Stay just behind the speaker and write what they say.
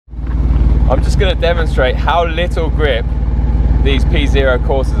I'm just going to demonstrate how little grip these P0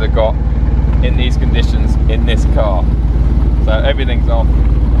 Corsas have got in these conditions in this car. So everything's off.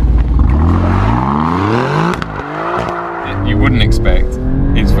 You wouldn't expect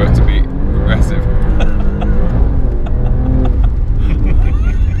is for it to be progressive.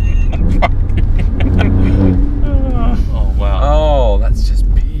 Oh wow. Oh, that's just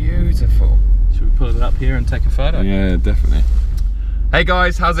beautiful. Should we put it up here and take a photo? Yeah, definitely. Hey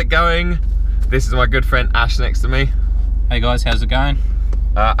guys, how's it going? This is my good friend Ash next to me. Hey guys, how's it going?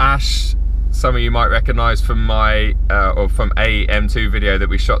 Ash, some of you might recognise from my from a M2 video that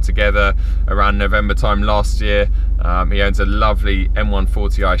we shot together around November time last year. He owns a lovely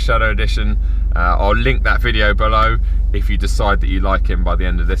M140i Shadow Edition. I'll link that video below if you decide that you like him by the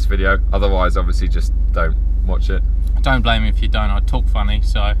end of this video. Otherwise, obviously, just don't watch it. Don't blame me if you don't. I talk funny,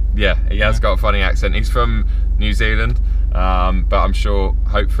 so yeah, he has got a funny accent. He's from New Zealand, but I'm sure,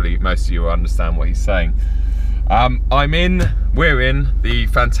 hopefully, most of you will understand what he's saying. We're in the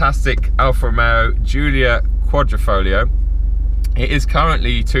fantastic Alfa Romeo Giulia Quadrifoglio. It is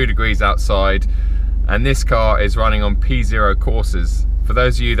currently 2 degrees outside, and this car is running on P0 Corsas. For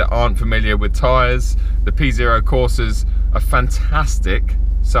those of you that aren't familiar with tyres, the P0 Corsas are fantastic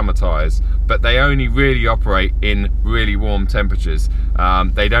summer tyres, but they only really operate in really warm temperatures.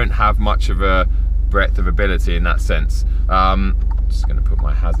 They don't have much of a breadth of ability in that sense. Just going to put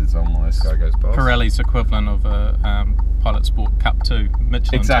my hazards on while this guy goes past. Pirelli's equivalent of a Pilot Sport Cup 2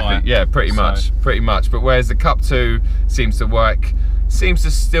 Michelin exactly tyre. Yeah, pretty much. But whereas the Cup 2 seems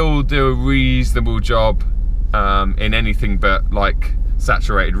to still do a reasonable job in anything but like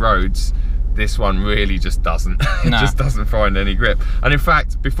saturated roads, this one really just doesn't. It just doesn't find any grip. And in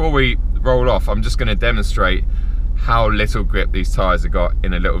fact, before we roll off, I'm just going to demonstrate how little grip these tyres have got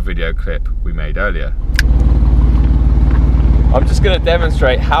in a little video clip we made earlier. I'm just going to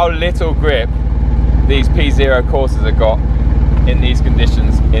demonstrate how little grip these P0 Corsas have got in these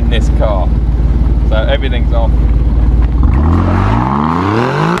conditions in this car. So everything's off.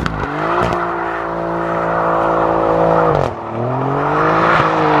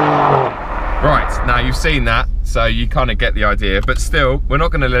 Right, now you've seen that, so you kind of get the idea, but still, we're not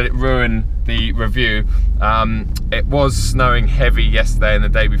going to let it ruin the review. It was snowing heavy yesterday and the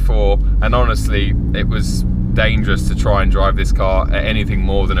day before, and honestly, it was dangerous to try and drive this car at anything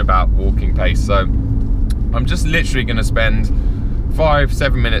more than about walking pace. So I'm just literally going to spend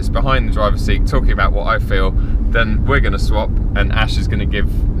 5-7 minutes behind the driver's seat talking about what I feel. Then we're going to swap, and Ash is going to give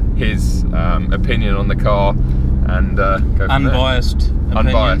his opinion on the car and go from unbiased.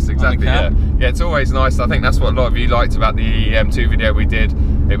 Unbiased, exactly. Yeah, it's always nice. I think that's what a lot of you liked about the M2 video we did.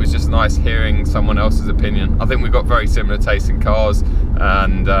 It was just nice hearing someone else's opinion. I think we've got very similar tastes in cars,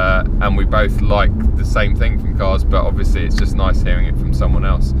 and we both like the same thing from cars, but obviously it's just nice hearing it from someone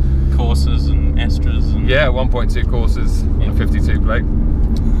else. Corsas and Astras. And yeah, 1.2 Corsas on a 52 plate.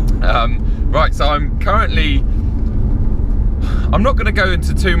 Right, so I'm not going to go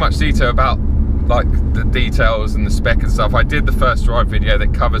into too much detail about like the details and the spec and stuff. I did the first drive video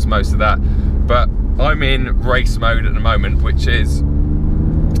that covers most of that, but I'm in race mode at the moment, which is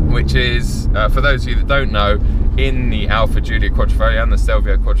for those of you that don't know, in the Alfa Giulia Quadrifoglio and the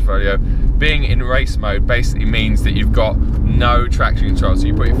Stelvio Quadrifoglio, being in race mode basically means that you've got no traction control. So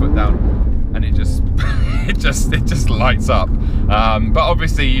you put your foot down and it just it just lights up. But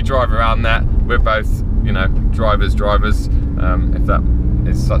obviously you drive around that. We're both, you know, drivers, if that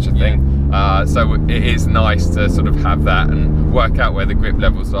is such a thing. So it is nice to sort of have that and work out where the grip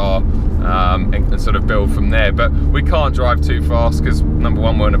levels are, and sort of build from there. But we can't drive too fast because, number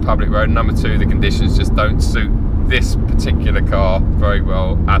one, we're on a public road, and number two, the conditions just don't suit this particular car very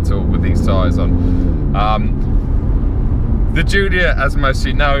well at all with these tyres on. The Giulia, as most of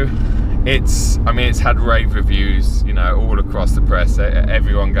you know, it's had rave reviews, you know, all across the press.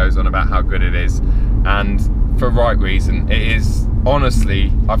 Everyone goes on about how good it is, and for right reason. It is,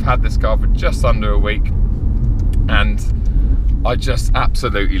 honestly, I've had this car for just under a week, and I just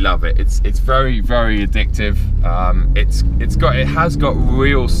absolutely love it. It's very, very addictive. It has got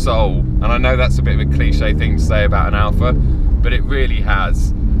real soul, and I know that's a bit of a cliche thing to say about an Alfa, but it really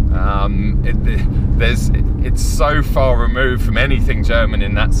has. It's so far removed from anything German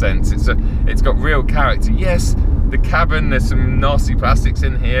in that sense. It's got real character. Yes, the cabin, there's some nasty plastics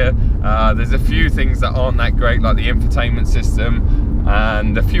in here. There's a few things that aren't that great, like the infotainment system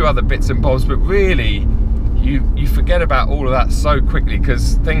and a few other bits and bobs, but really you forget about all of that so quickly,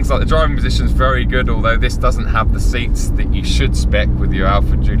 because things like the driving position is very good, although this doesn't have the seats that you should spec with your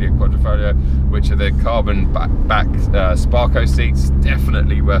Alfa Giulia Quadrifoglio, which are the carbon back Sparco seats.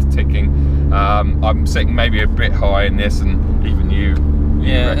 Definitely worth ticking. I'm sitting maybe a bit high in this, and even you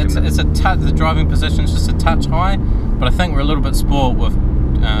Yeah, it's a touch. The driving position's just a touch high, but I think we're a little bit spoiled with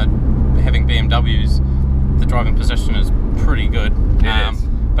having BMWs. The driving position is pretty good. It is.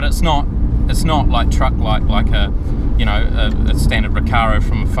 But it's not like truck like a a standard Recaro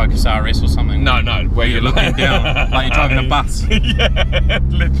from a Focus RS or something. No, where you're looking down like you're driving a bus. Yeah, it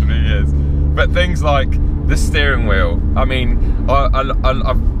literally is. But things like the steering wheel. I mean,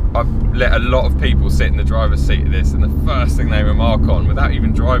 I've let a lot of people sit in the driver's seat of this, and the first thing they remark on, without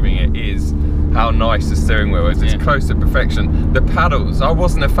even driving it, is how nice the steering wheel is. It's close to perfection. The paddles. I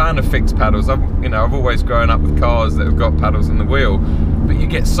wasn't a fan of fixed paddles. I've always grown up with cars that have got paddles in the wheel, but you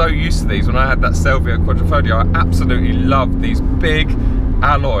get so used to these. When I had that Stelvio Quadrifoglio, I absolutely loved these big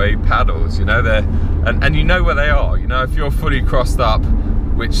alloy paddles. And you know where they are. If you're fully crossed up,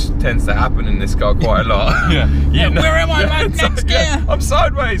 which tends to happen in this car quite a lot. Where am I, mate? Next gear. I'm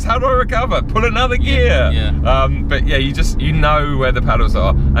sideways. How do I recover? Pull another gear. But yeah, you know where the paddles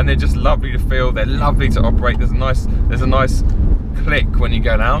are, and they're just lovely to feel. They're lovely to operate. There's a nice click when you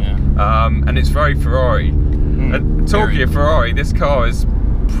go down, and it's very Ferrari. And talking of Ferrari, this car is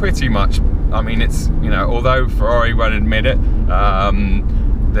pretty much. I mean, it's although Ferrari won't admit it,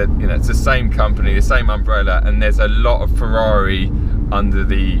 that it's the same company, the same umbrella, and there's a lot of Ferrari under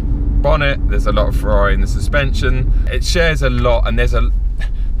the bonnet. There's a lot of Ferrari in the suspension. It shares a lot, and there's a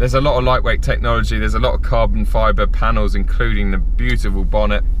lot of lightweight technology. There's a lot of carbon fiber panels, including the beautiful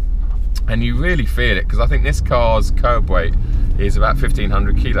bonnet, and you really feel it, because I think this car's curb weight is about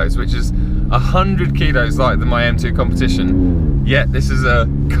 1,500 kilos, which is 100 kilos lighter than my M2 competition, yet this is a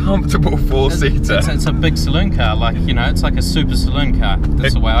comfortable four-seater. It's a big saloon car, it's like a super saloon car.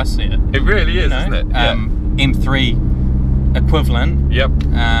 That's the way I see it. It really is, isn't it? M3 equivalent. Yep.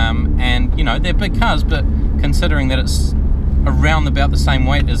 And they're big cars, but considering that it's around about the same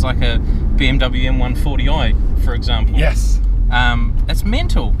weight as like a BMW M140i, for example. Yes. It's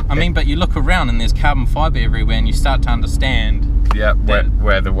mental. I mean, but you look around and there's carbon fiber everywhere, and you start to understand. Yeah,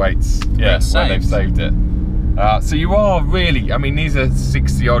 where the weights. Where they've saved it. So you are really. I mean, these are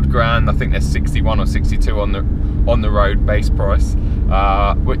 60 odd grand. I think they're 61 or 62 on the road base price,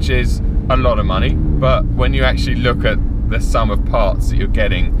 which is a lot of money. But when you actually look at the sum of parts that you're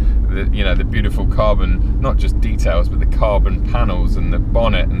getting, the beautiful carbon, not just details, but the carbon panels and the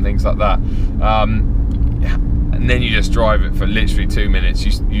bonnet and things like that, and then you just drive it for literally 2 minutes,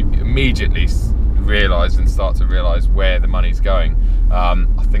 you immediately start to realise where the money's going. I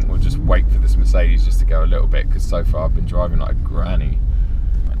think we'll just wait for this Mercedes just to go a little bit, because so far I've been driving like a granny.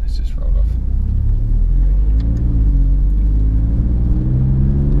 Right, let's just roll off.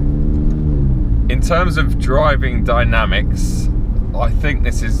 In terms of driving dynamics, I think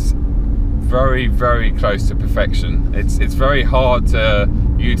this is very, very close to perfection. It's very hard to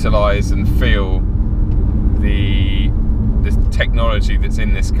utilise and feel the technology that's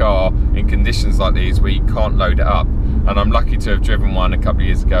in this car in conditions like these where you can't load it up. And I'm lucky to have driven one a couple of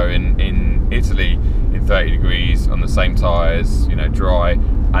years ago in Italy in 30 degrees on the same tyres, dry,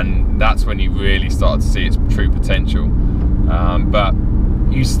 and that's when you really start to see its true potential. But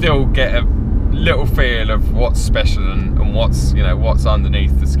you still get a little feel of what's special and what's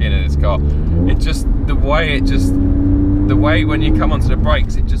underneath the skin of this car. The way when you come onto the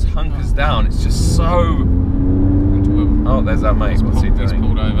brakes, it just hunkers down. It's just so. Oh, there's our mate. What's he doing? He's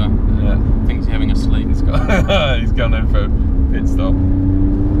pulled over. Yeah. I think he's having a sleep. He's gone in for a pit stop.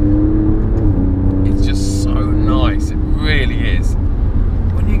 It's just so nice. It really is.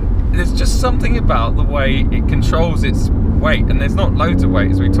 There's just something about the way it controls its weight, and there's not loads of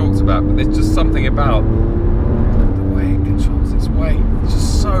weight as we talked about, but there's just something about the way it controls its weight. It's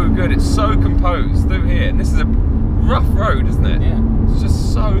just so good. It's so composed through here, and this is a rough road, isn't it? Yeah. It's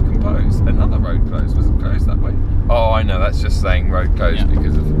just so composed. Another road closed. Was it closed that way? Oh, I know. That's just saying road closed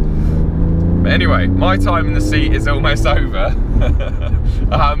because of. But anyway, my time in the seat is almost over.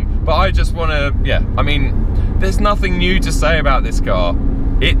 But I just want to. I mean, there's nothing new to say about this car.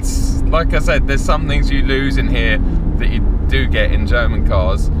 It's like I said, there's some things you lose in here that you do get in German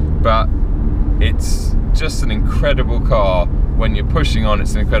cars, but it's just an incredible car. When you're pushing on,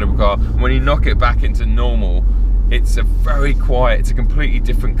 it's an incredible car. When you knock it back into normal, it's a very quiet, it's a completely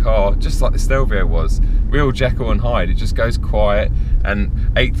different car, just like the Stelvio was. Real Jekyll and Hyde. It just goes quiet, and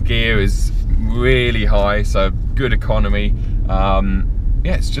 8th gear is really high, so good economy.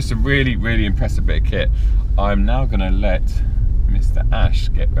 Yeah, it's just a really, really impressive bit of kit. I'm now going to let Mr. Ash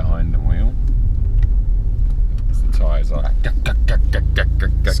get behind the wheel. As the tyres are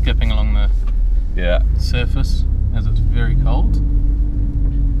skipping along the surface as it's very cold.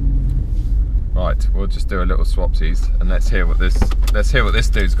 Right, we'll just do a little swapsies and let's hear what this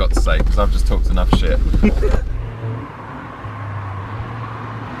dude's got to say, because I've just talked enough shit.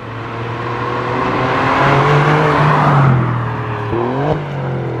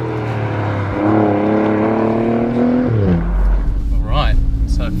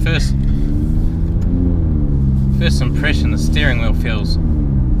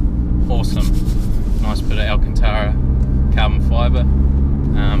 awesome. Nice bit of Alcantara carbon fibre,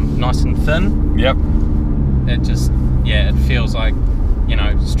 nice and thin. Yep. It just, yeah, it feels like, you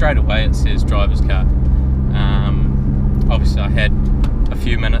know, straight away it says driver's car. Obviously I had a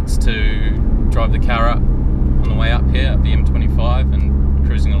few minutes to drive the car up on the way up here at the M25 and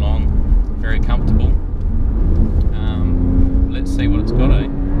cruising along, very comfortable. Let's see what it's got, eh?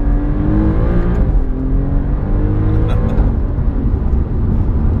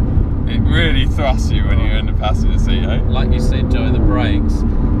 It really thrusts you when you're in the passenger seat, eh? Like you said, Joe, the brakes.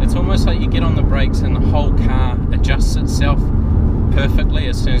 It's almost like you get on the brakes and the whole car adjusts itself perfectly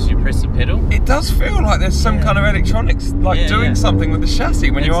as soon as you press the pedal. It does feel like there's some kind of electronics doing something with the chassis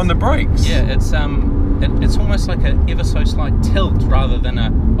when you're on the brakes. Yeah, it's almost like a ever so slight tilt rather than a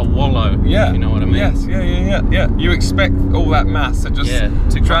wallow. Yeah, if you know what I mean. Yes, yeah. You expect all that mass to just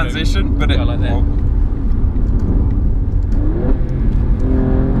to transition, but it like that. Well,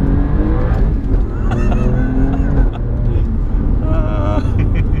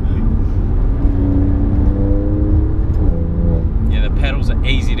 yeah, the pedals are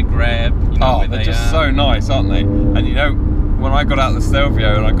easy to grab. You know where they're just so nice, aren't they? And you know, when I got out of the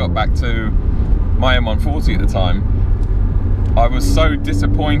Stelvio and I got back to my M140 at the time, I was so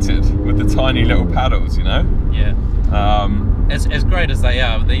disappointed with the tiny little paddles, you know? Yeah. As great as they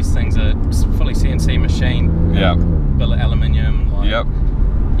are, these things are fully CNC machined. Yeah. Billet aluminium. Like, yep.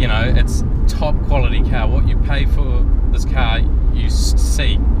 You know, it's top quality car. What you pay for this car, you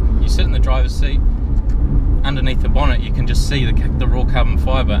see. You sit in the driver's seat, underneath the bonnet, you can just see the raw carbon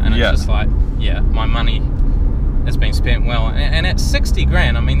fibre, and it's just like, yeah, my money has been spent well. And at 60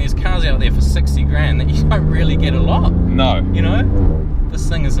 grand, I mean, there's cars out there for 60 grand that you don't really get a lot. No. You know, this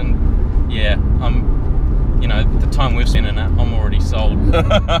thing isn't. Yeah, you know, the time we've seen in it, I'm already sold.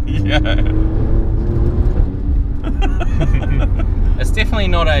 Yeah. It's definitely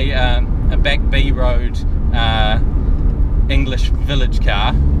not a back B road English village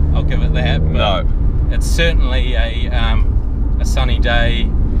car. I'll give it that. But no. It's certainly a sunny day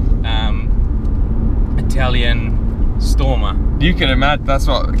Italian stormer. You can imagine, that's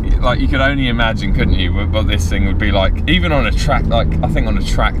what, like, you could only imagine, couldn't you, what this thing would be like, even on a track, like, I think on a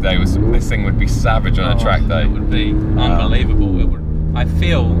track day, this thing would be savage on a track day. It would be unbelievable. It would. I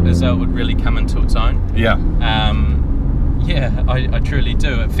feel as though it would really come into its own. Yeah. Yeah, I truly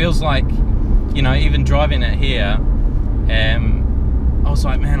do. It feels like, you know, even driving it here, I was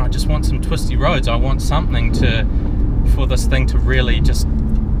like, man, I just want some twisty roads. I want something for this thing to really just,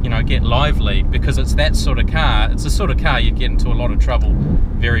 you know, get lively, because it's that sort of car. It's the sort of car you'd get into a lot of trouble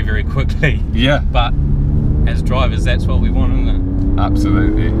very, very quickly. Yeah. But as drivers, that's what we want, isn't it?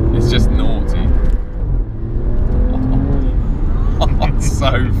 Absolutely. It's just naughty. It's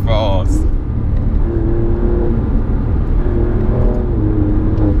so fast.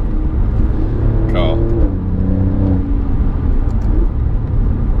 Car.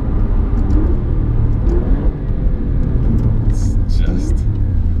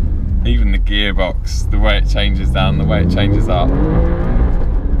 Even the gearbox, the way it changes down, the way it changes up.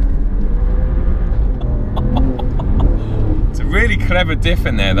 It's a really clever diff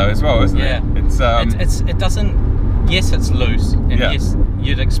in there though as well, isn't it? It doesn't, yes, it's loose, and yes,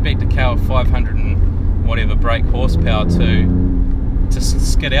 you'd expect a car of 500 and whatever brake horsepower to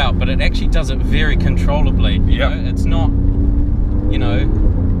skid out, but it actually does it very controllably. You know? It's not, you know,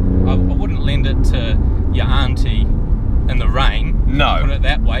 I wouldn't lend it to your auntie in the rain, put it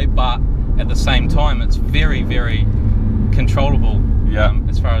that way, but at the same time it's very, very controllable.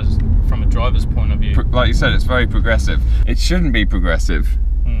 As far as from a driver's point of view. Like you said, it's very progressive. It shouldn't be progressive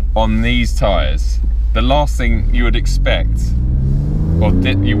on these tyres. The last thing you would expect, or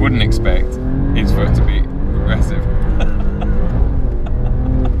you wouldn't expect, is for it to be progressive.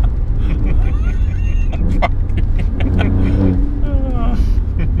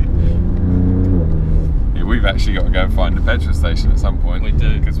 We've actually got to go and find a petrol station at some point. We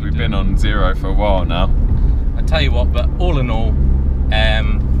do. Because we've been on zero for a while now. I tell you what, but all in all,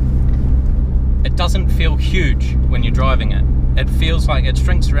 it doesn't feel huge when you're driving it. It feels like it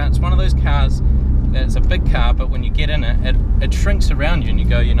shrinks around. It's one of those cars that's a big car, but when you get in it, it shrinks around you and you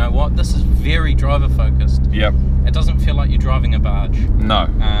go, you know what, this is very driver focused. Yep. It doesn't feel like you're driving a barge. No.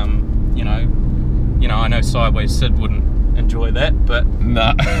 You know, I know Sideways Sid wouldn't enjoy that, but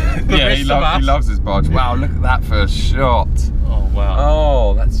no. Yeah, he loves his barge. Wow, look at that first shot. Oh wow.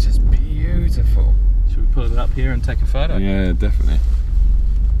 Oh, that's just beautiful. Should we put it up here and take a photo? Yeah, definitely.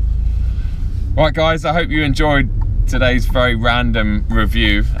 Right guys, I hope you enjoyed today's very random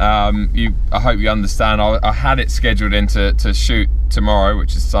review. I hope you understand, I had it scheduled in to shoot tomorrow,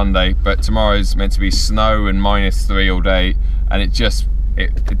 which is Sunday, but tomorrow's meant to be snow and -3 all day, and it just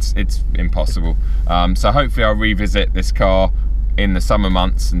it's impossible. So hopefully I'll revisit this car in the summer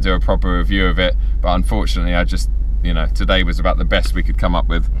months and do a proper review of it, but unfortunately I just, you know, today was about the best we could come up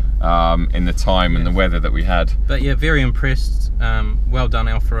with in the time and the weather that we had. But yeah, very impressed. Well done,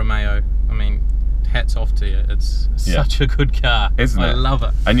 Alfa Romeo. I mean, hats off to you. It's such a good car, isn't it? I love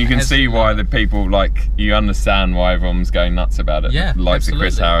it. And you can see why the people, like, you understand why everyone's going nuts about it. Yeah, like the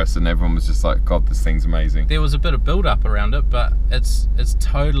Chris Harris, and everyone was just like, God, this thing's amazing. There was a bit of build up around it, but it's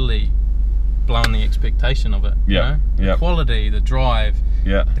totally blown the expectation of it. Yeah, you know? The quality, the drive,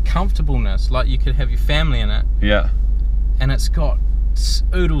 the comfortableness. Like, you could have your family in it. Yeah. And it's got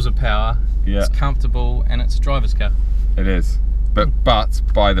oodles of power. Yeah. It's comfortable, and it's a driver's car. It is. But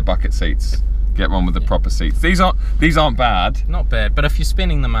buy the bucket seats. Get one with the proper seats. These aren't bad. Not bad, but if you're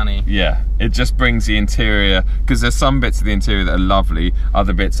spending the money. Yeah, it just brings the interior, because there's some bits of the interior that are lovely,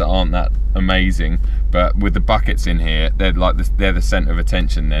 other bits that aren't that amazing. But with the buckets in here, they're like they're the centre of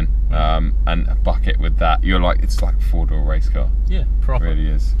attention then. And a bucket with that, you're like, it's like a 4-door race car. Yeah, proper. It really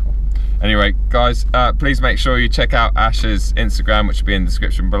is. Anyway, guys, please make sure you check out Ash's Instagram, which will be in the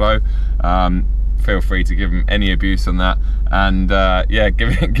description below. Feel free to give him any abuse on that, and yeah,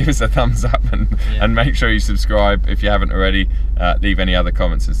 give us a thumbs up, and make sure you subscribe if you haven't already. Leave any other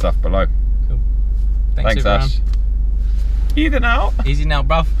comments and stuff below. Cool. Thanks everyone. Ash. Easy now,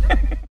 bruv.